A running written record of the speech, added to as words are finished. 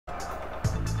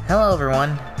Hello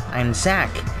everyone, I'm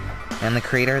Zack, and the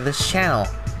creator of this channel,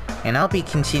 and I'll be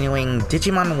continuing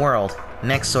Digimon World,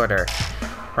 next order.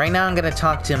 Right now I'm gonna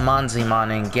talk to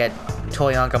Monzimon and get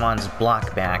Toyagamon's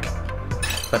block back.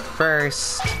 But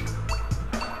first...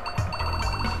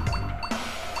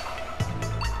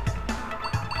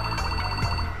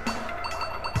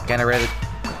 gotta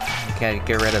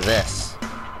get rid of this.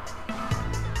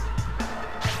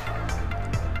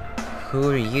 Who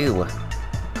are you?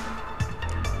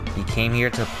 You came here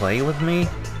to play with me?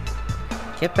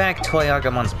 Get back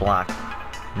Toyagamon's block.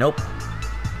 Nope.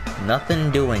 Nothing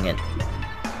doing it.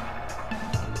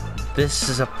 This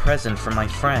is a present from my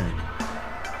friend.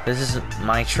 This is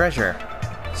my treasure.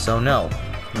 So no,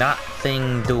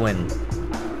 nothing doing.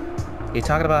 You're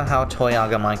talking about how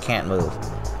Toyagamon can't move.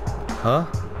 Huh?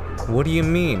 What do you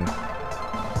mean?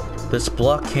 This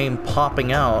block came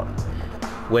popping out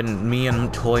when me and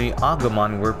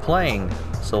Toyagamon were playing,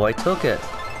 so I took it.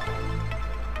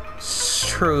 It's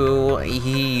true,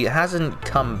 he hasn't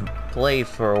come play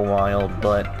for a while,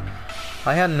 but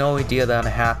I had no idea that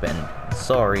happened.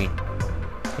 Sorry.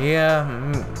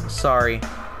 Yeah, sorry.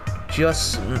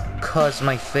 Just cause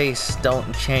my face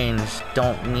don't change,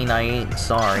 don't mean I ain't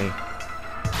sorry.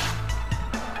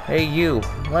 Hey you,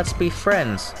 let's be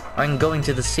friends. I'm going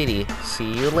to the city.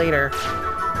 See you later.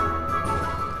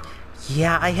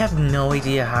 Yeah, I have no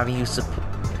idea how to use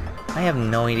I have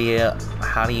no idea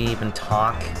how to even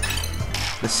talk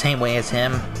the same way as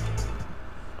him.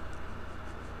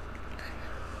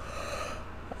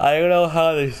 I don't know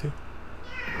how to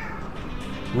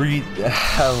read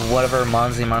whatever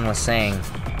Monzimon was saying.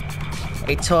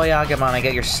 Hey Toyagamon, I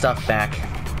got your stuff back.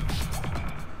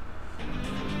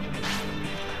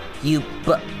 You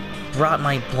brought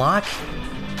my block?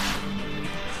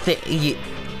 Thank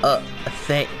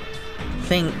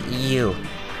you.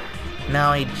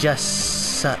 Now I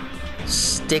just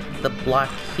stick the block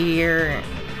here,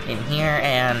 in here,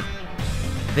 and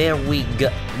there we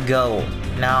go.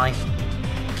 Now I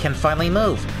can finally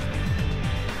move.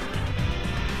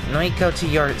 Let me go to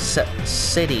your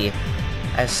city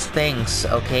as thanks,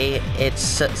 okay? It's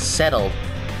settled.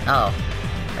 Oh,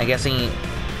 I guess he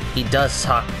does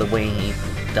talk the way he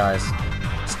does.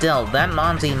 Still, that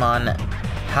Monzimon,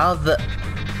 how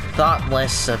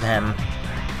thoughtless of him.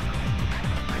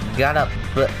 Gotta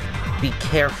be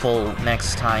careful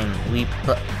next time we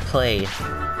play.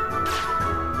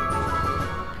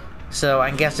 So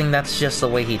I'm guessing that's just the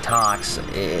way he talks.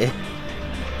 It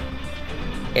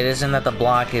isn't that the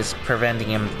block is preventing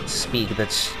him to speak.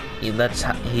 He does.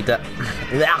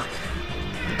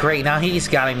 Great, now he's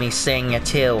got me saying it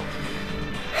too.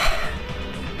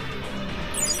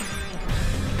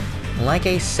 Like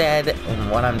I said,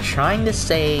 what I'm trying to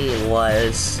say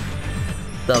was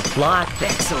the block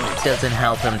doesn't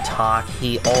help him talk.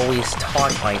 He always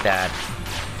talks like that.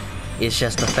 It's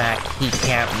just the fact he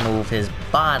can't move his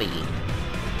body.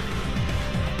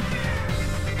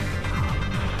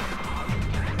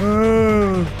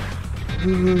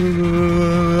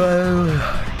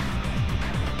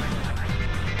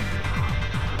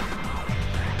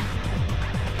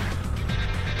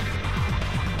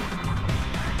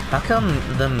 How come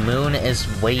the moon is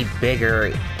way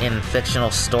bigger in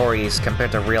fictional stories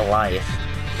compared to real life?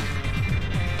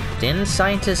 Didn't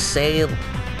scientists say...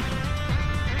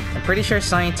 I'm pretty sure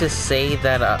scientists say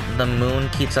that the moon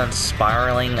keeps on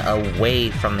spiraling away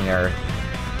from the Earth.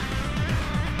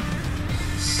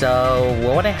 So,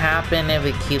 what would happen if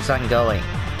it keeps on going?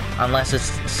 Unless it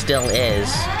still is.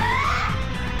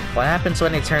 What happens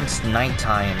when it turns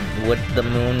nighttime? Would the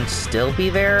moon still be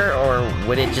there, or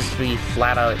would it just be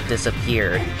flat out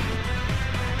disappeared?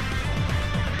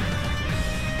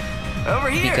 Over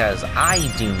here! Because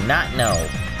I do not know.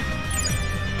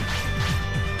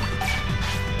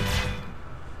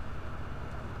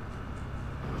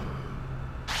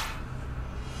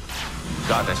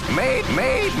 Goddess made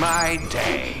my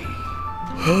day.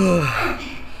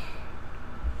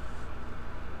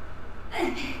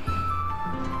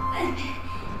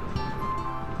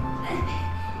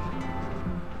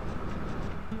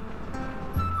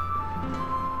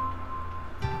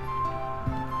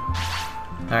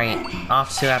 Alright,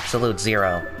 off to absolute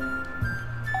zero.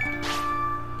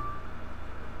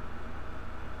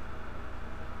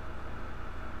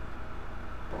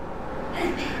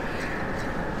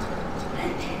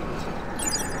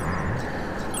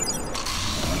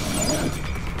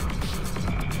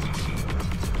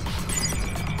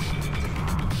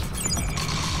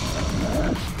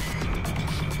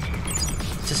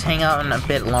 Just hang out a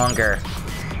bit longer.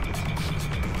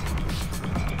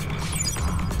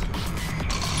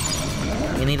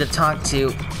 You need to talk to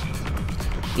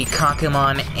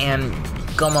Ikakumon and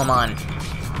Gomamon.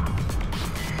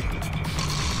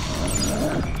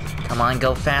 Come on,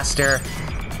 go faster.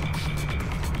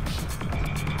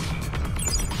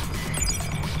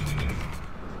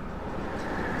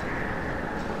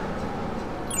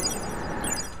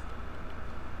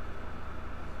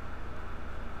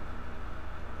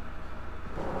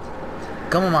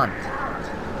 Gomamon.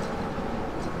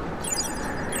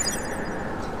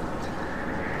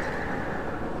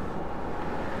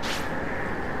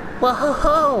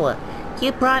 Whoa-ho-ho!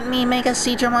 You brought me Mega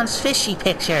Seadramon's fishy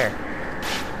picture!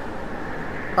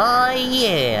 Oh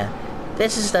yeah!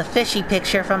 This is the fishy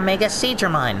picture from Mega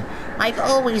Seadramon! I've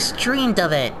always dreamed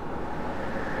of it!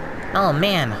 Oh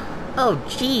man! Oh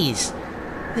jeez!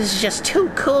 This is just too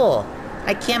cool!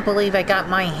 I can't believe I got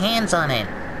my hands on it!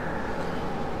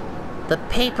 The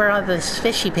paper on this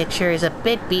fishy picture is a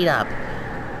bit beat up.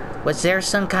 Was there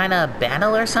some kind of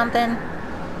battle or something?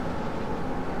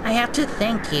 I have to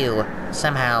thank you,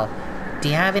 somehow. Do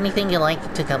you have anything you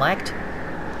like to collect?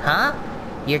 Huh?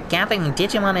 You're gathering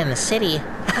Digimon in the city?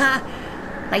 Haha!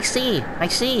 I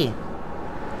see.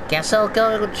 Guess I'll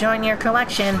go join your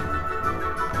collection.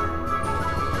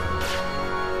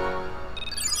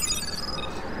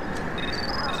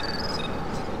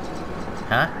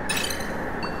 Huh?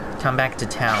 Come back to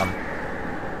town.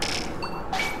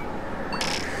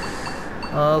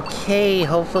 Okay,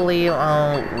 hopefully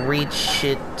I'll reach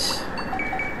it.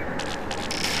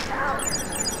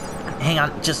 Hang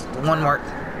on, just one more.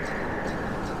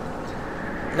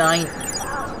 9,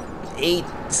 8,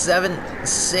 7,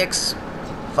 6,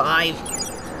 5,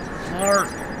 4,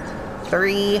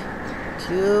 3,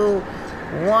 2,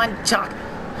 1, talk.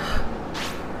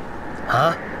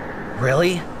 Huh?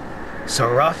 Really? So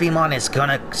Rafimon is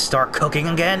gonna start cooking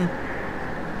again?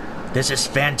 This is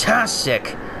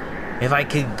fantastic! If I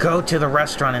could go to the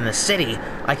restaurant in the city,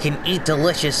 I can eat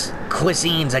delicious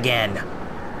cuisines again.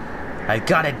 I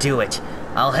gotta do it.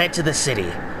 I'll head to the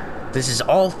city. This is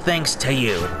all thanks to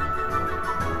you.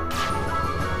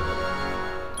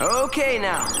 Okay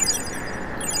now.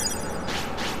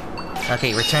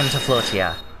 Okay, return to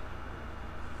Floatia.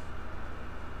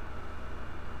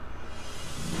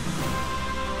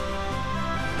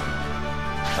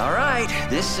 All right,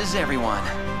 this is everyone.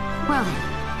 Well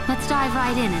then, let's dive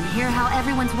right in and hear how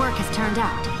everyone's work has turned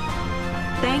out.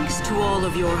 Thanks to all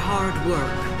of your hard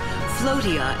work,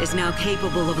 Floatia is now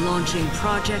capable of launching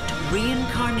Project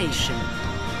Reincarnation.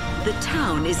 The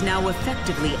town is now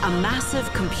effectively a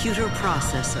massive computer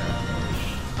processor.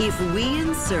 If we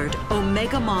insert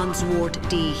Omegamon's Wart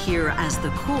D here as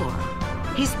the core,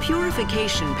 his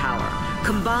purification power,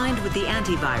 combined with the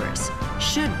antivirus,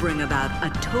 should bring about a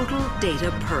total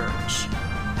data purge.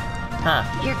 Huh.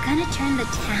 You're gonna turn the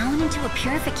town into a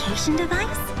purification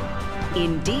device?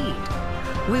 Indeed.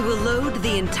 We will load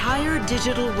the entire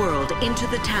digital world into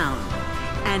the town,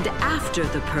 and after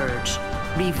the purge,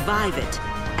 revive it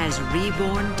as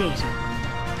reborn data.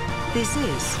 This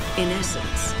is, in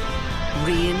essence,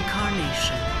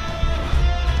 reincarnation.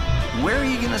 Where are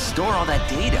you gonna store all that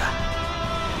data?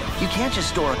 You can't just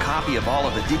store a copy of all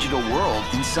of the digital world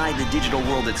inside the digital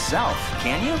world itself,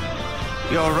 can you?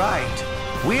 You're right.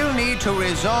 We'll need to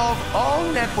resolve all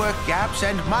network gaps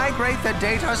and migrate the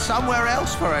data somewhere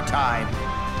else for a time.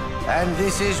 And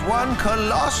this is one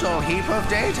colossal heap of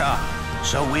data.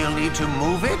 So we'll need to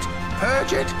move it,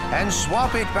 purge it, and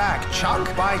swap it back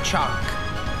chunk by chunk.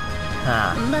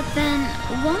 Huh. But then,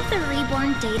 won't the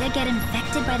reborn data get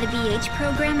infected by the BH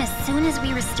program as soon as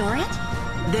we restore it?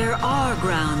 There are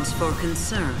grounds for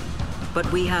concern,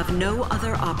 but we have no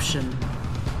other option.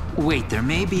 Wait, there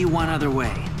may be one other way.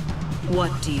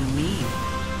 What do you mean?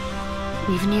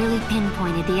 We've nearly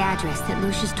pinpointed the address that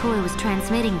Lucius toy was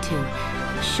transmitting to.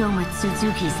 Shoma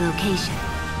Suzuki's location.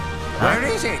 Where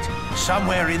is it?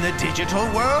 Somewhere in the digital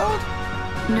world?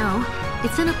 No,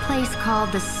 it's in a place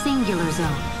called the Singular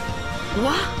Zone.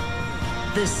 What?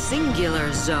 The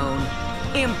Singular Zone?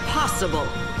 Impossible!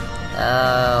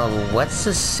 What's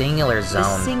the Singular Zone?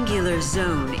 The Singular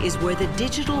Zone is where the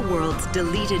digital world's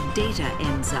deleted data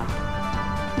ends up.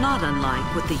 Not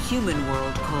unlike what the human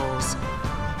world calls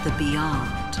the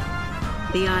Beyond.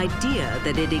 The idea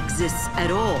that it exists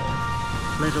at all,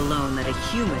 let alone that a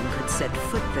human could set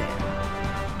foot there,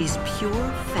 is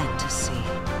pure fantasy.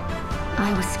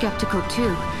 I was skeptical too.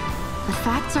 The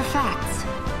facts are facts.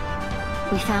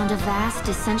 We found a vast,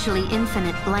 essentially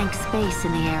infinite blank space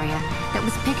in the area that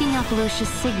was picking up Lucius'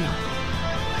 signal.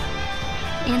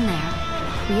 In there,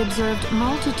 we observed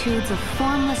multitudes of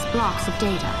formless blocks of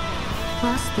data,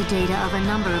 plus the data of a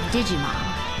number of Digimon,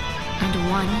 and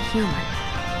one human.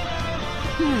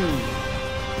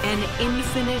 An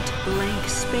infinite blank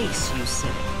space, you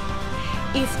say?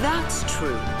 If that's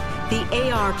true,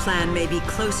 the AR plan may be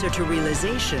closer to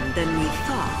realization than we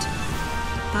thought.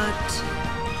 But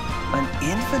An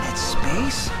infinite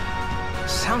space?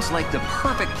 Sounds like the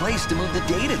perfect place to move the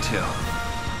data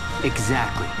to.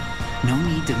 Exactly. No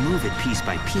need to move it piece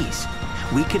by piece.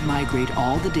 We could migrate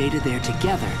all the data there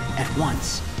together at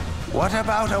once. What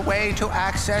about a way to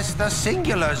access the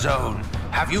singular zone?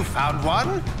 Have you found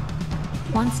one?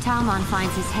 Once Talmon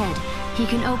finds his head, he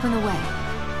can open the way.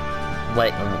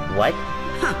 What? What?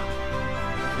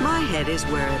 my head is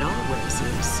where it always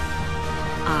is.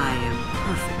 I am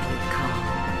perfectly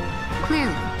calm.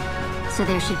 Clearly. So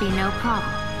there should be no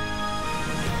problem.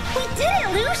 We did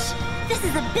it, Lush! This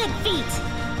is a big feat.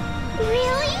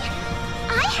 Really?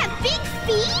 I have big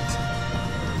feet?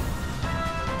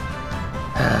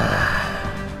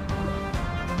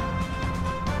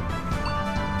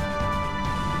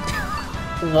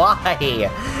 Why?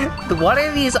 What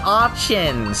are these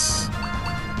options?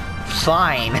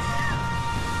 Fine.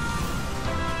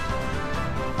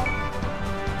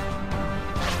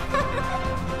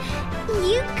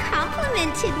 You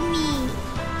complimented me.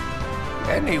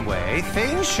 Anyway,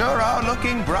 things sure are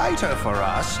looking brighter for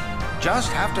us.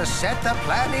 Just have to set the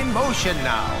plan in motion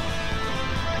now.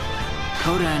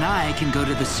 Coda and I can go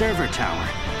to the server tower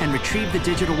and retrieve the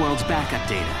digital world's backup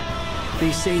data.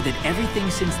 They say that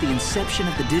everything since the inception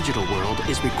of the digital world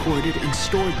is recorded and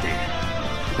stored there.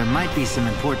 There might be some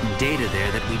important data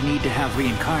there that we need to have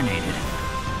reincarnated.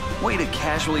 Way to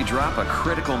casually drop a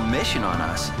critical mission on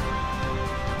us.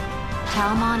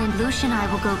 Talmon and Lush and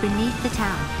I will go beneath the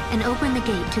town and open the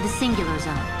gate to the singular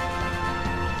zone.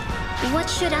 What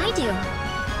should I do?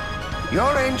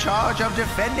 You're in charge of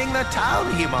defending the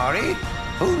town, Himari.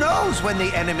 Who knows when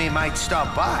the enemy might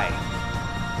stop by?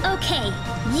 Okay,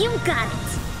 you got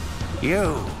it.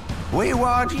 You. We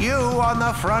want you on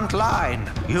the front line.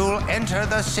 You'll enter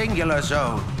the singular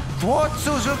zone, thwart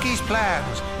Suzuki's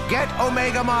plans, get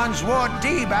Omegamon's Ward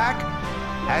D back,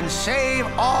 and save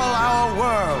all our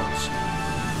worlds.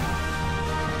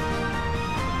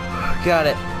 Got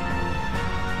it.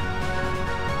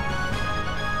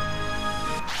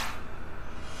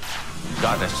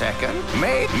 Got a second?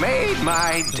 Made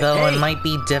my day. Though it might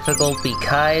be difficult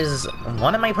because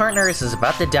one of my partners is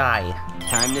about to die.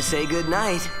 Time to say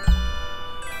goodnight.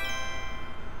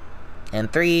 In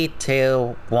 3,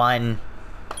 2, 1.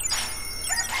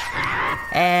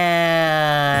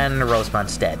 And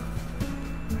Rosebunt's dead.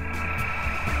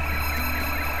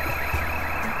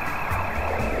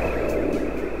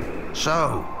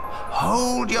 So,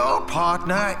 hold your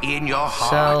partner in your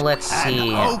heart So, let's see.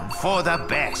 and hope for the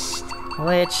best.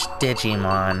 Which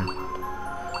Digimon?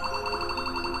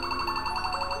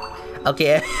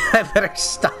 Okay, I better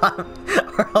stop,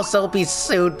 or else I'll be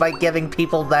sued by giving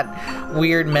people that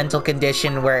weird mental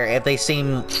condition where if they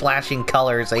see flashing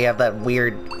colors, they have that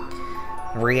weird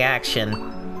reaction.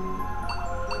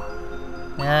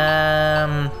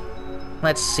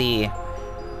 Let's see.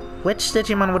 Which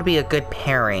Digimon would be a good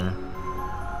pairing?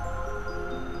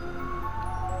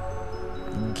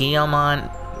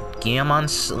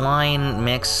 Guillomon's line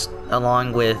mixed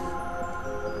along with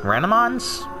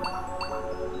Renamon's?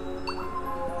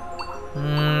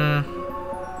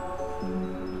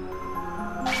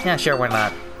 Yeah, sure, why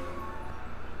not?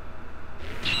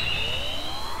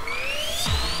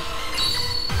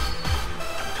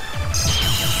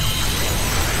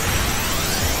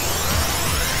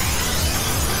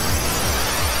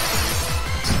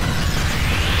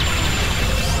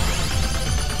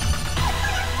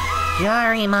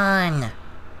 Yarimon!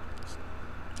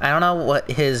 I don't know what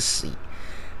his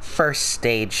first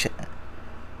stage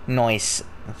voice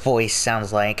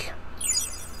sounds like.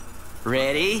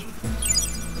 Ready?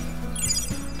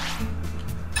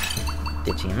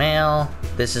 Digimail.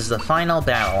 This is the final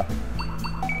battle.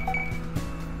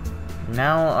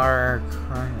 Now our...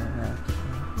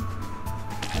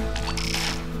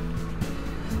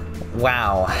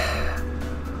 Wow.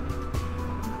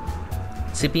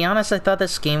 To be honest, I thought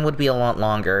this game would be a lot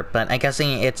longer, but I guess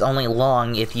it's only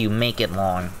long if you make it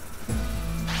long.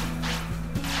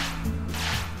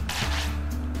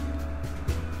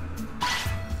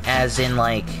 As in,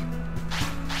 like,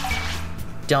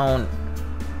 don't...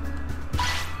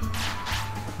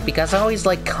 Because I always,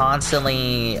 like,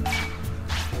 constantly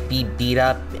be beat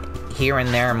up here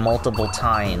and there multiple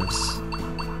times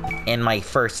in my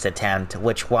first attempt,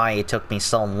 which why it took me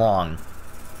so long.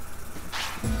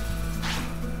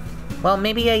 Well,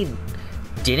 maybe I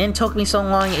didn't took me so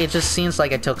long, it just seems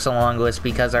like it took so long was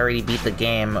because I already beat the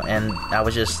game, and I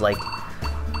was just, like,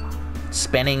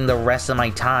 spending the rest of my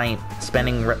time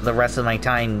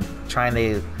trying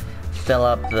to fill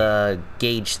up the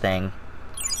gauge thing.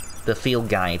 the field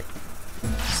guide.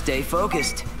 Stay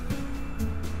focused.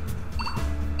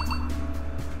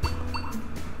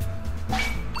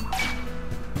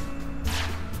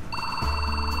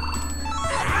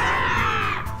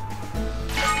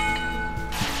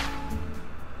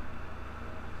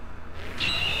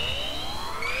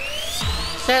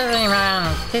 Digimon,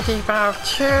 Digimon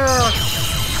 2!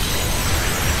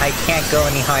 I can't go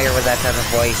any higher with that type of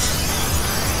voice.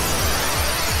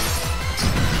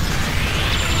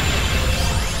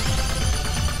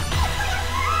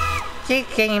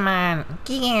 Digimon!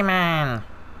 Digimon!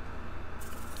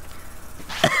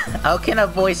 How can a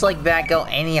voice like that go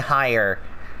any higher?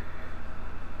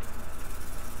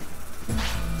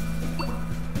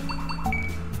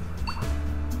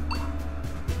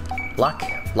 Block,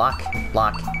 block,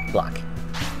 block, block.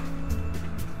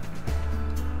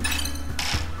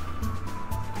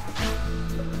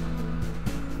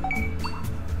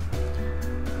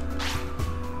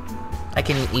 I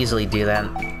can easily do that.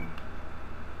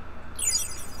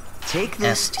 Take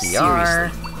this STR.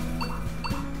 seriously.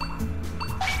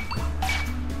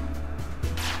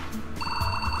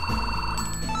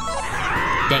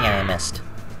 Dang it, I missed.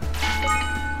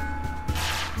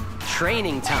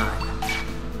 Training time.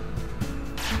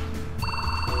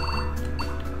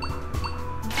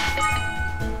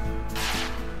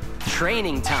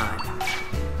 Training time.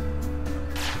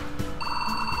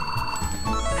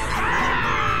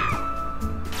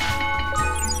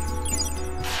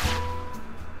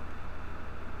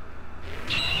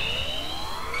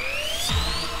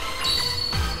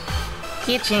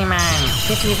 Digimon,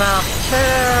 Digimon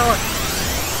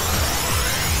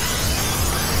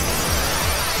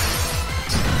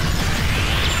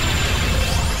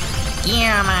 2!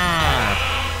 Yeah, man!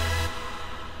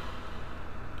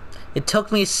 It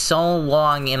took me so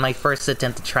long in my first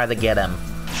attempt to try to get him.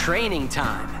 Training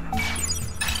time.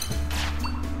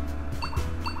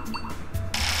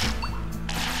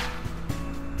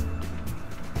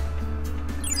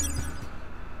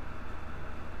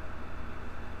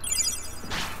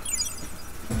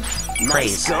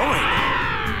 Nice going.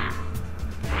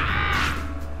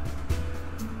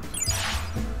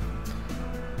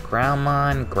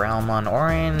 Growlmon, Growlmon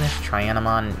Orange,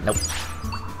 Trianomon, nope.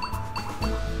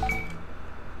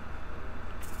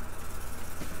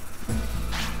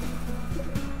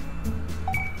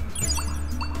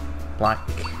 Block,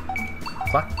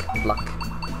 block, block.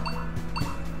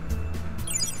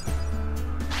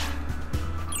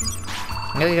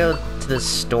 I'm gonna go to the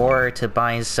store to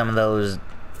buy some of those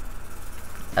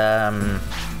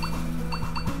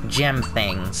gem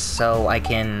things so I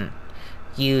can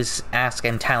use Ask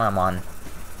and Talamon.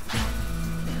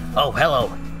 Oh,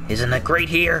 hello! Isn't it great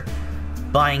here?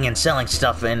 Buying and selling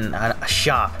stuff in a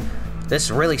shop. This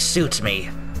really suits me.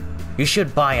 You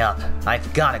should buy up.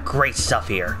 I've got a great stuff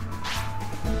here.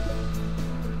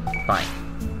 Fine.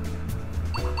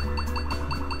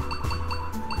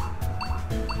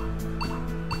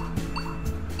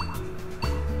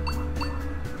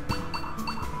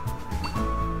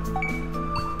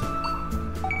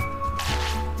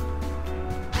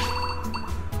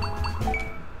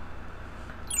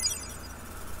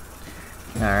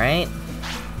 Alright.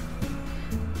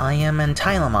 I am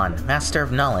Entilemon, Master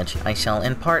of Knowledge. I shall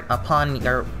impart upon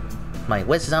my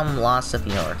wisdom lost of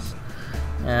yours.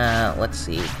 Let's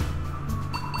see.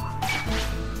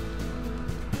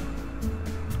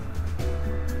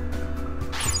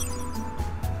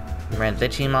 Red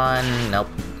Digimon, nope.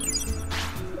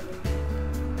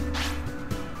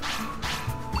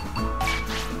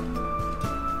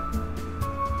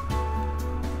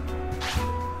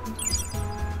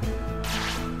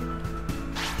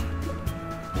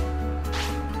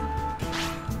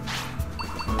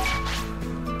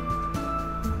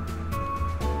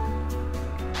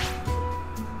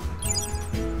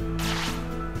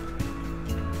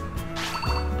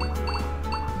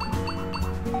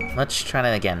 Let's try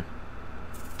that again.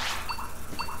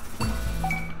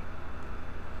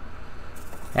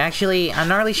 Actually, I'm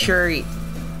not really sure.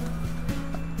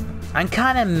 I'm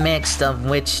kind of mixed of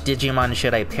which Digimon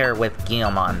should I pair with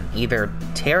Guilmon. Either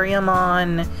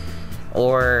Terriamon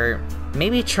or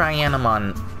maybe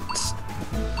Trianomon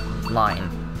line.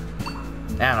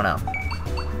 I don't know.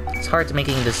 It's hard to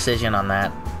making a decision on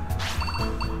that.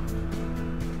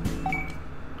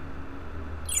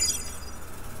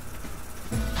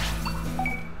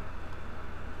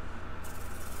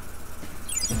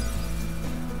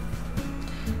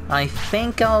 I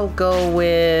think I'll go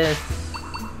with...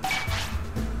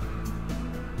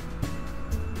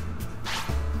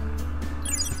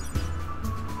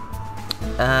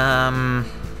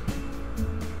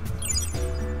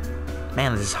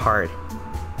 Man, this is hard.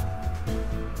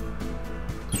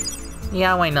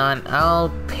 Yeah, why not? I'll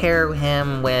pair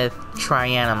him with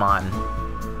Trianamon.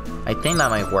 I think that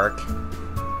might work.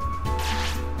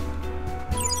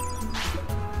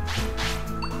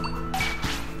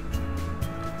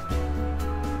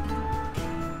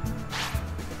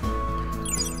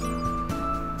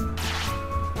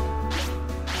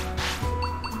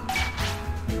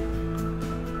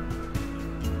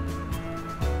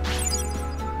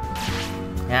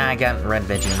 Yeah, I got Red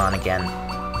Digimon again.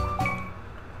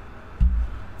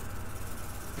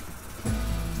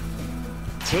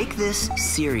 Take this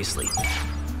seriously.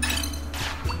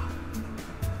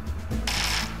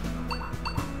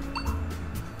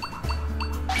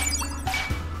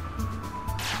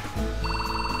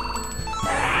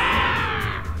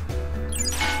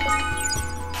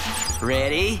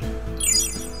 Ready?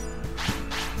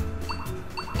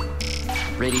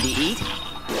 Ready to eat?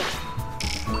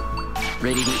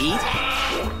 Ready to eat?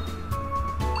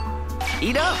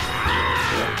 Eat up!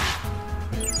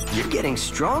 You're getting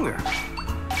stronger.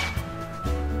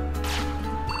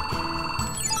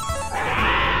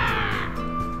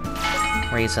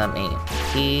 Raise up me.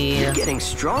 You're getting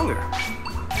stronger.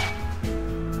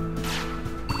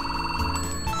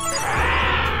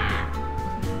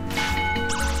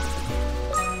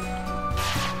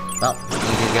 Well, you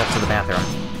need to go to the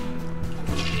bathroom.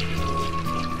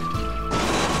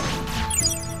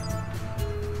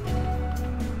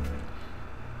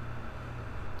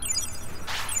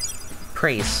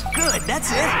 Praise. Good,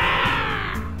 that's it.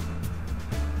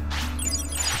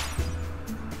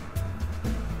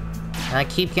 I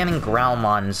keep getting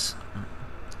Growlmon's...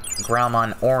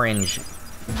 Growlmon Orange...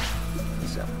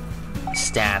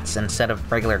 stats instead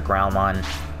of regular Growlmon.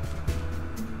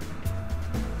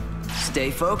 Stay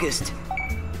focused.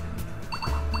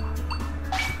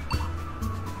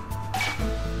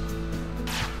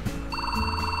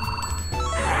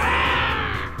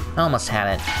 Almost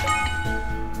had it.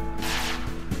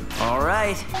 All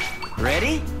right,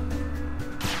 ready?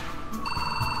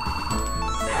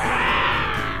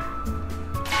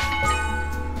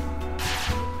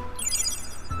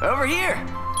 Over here.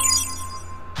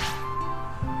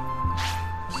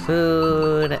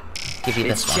 Food. Give you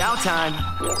this It's one. chow time.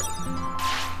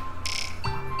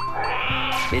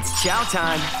 It's chow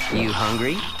time. You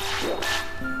hungry?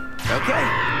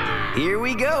 Okay, here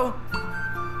we go.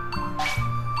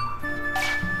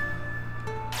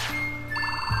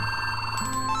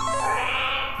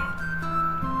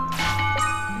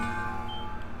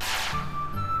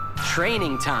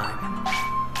 Training time.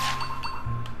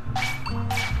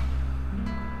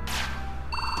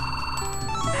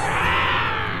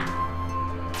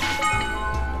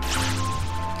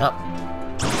 Up.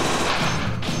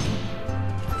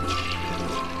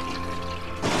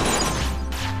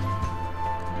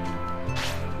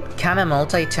 Kind of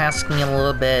multitasking a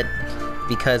little bit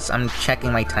because I'm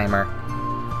checking my timer.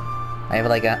 I have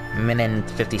like a minute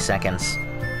and 50 seconds.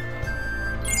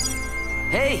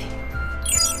 Hey,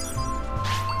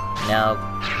 No.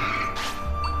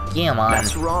 Come on.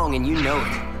 that's wrong and you know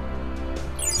it.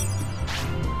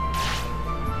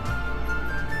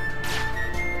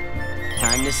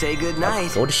 Time to say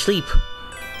goodnight. Go to sleep.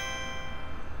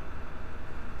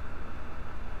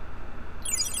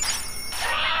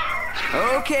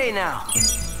 Okay now.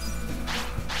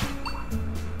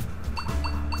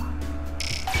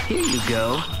 Here you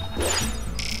go.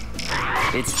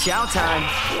 It's chow time.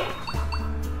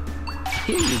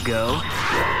 Here you go.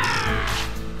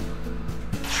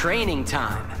 Training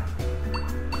time.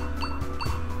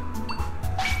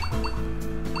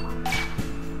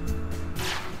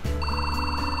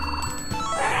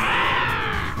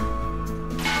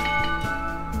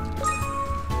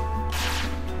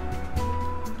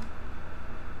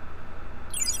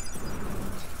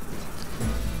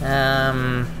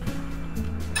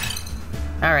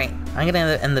 Alright, I'm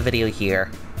gonna end the video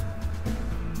here.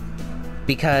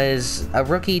 Because a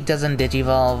rookie doesn't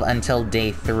digivolve until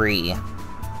day 3.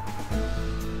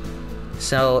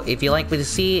 So, if you like what you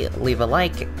see, leave a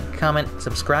like, comment,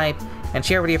 subscribe, and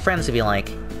share with your friends if you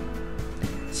like.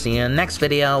 See you in the next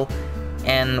video,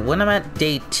 and when I'm at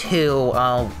day 2,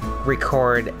 I'll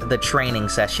record the training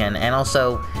session, and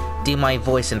also do my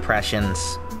voice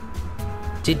impressions.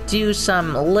 To do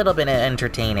some little bit of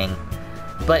entertaining.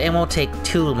 But it won't take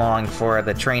too long for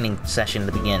the training session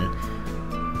to begin.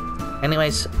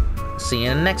 Anyways, see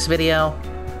you in the next video.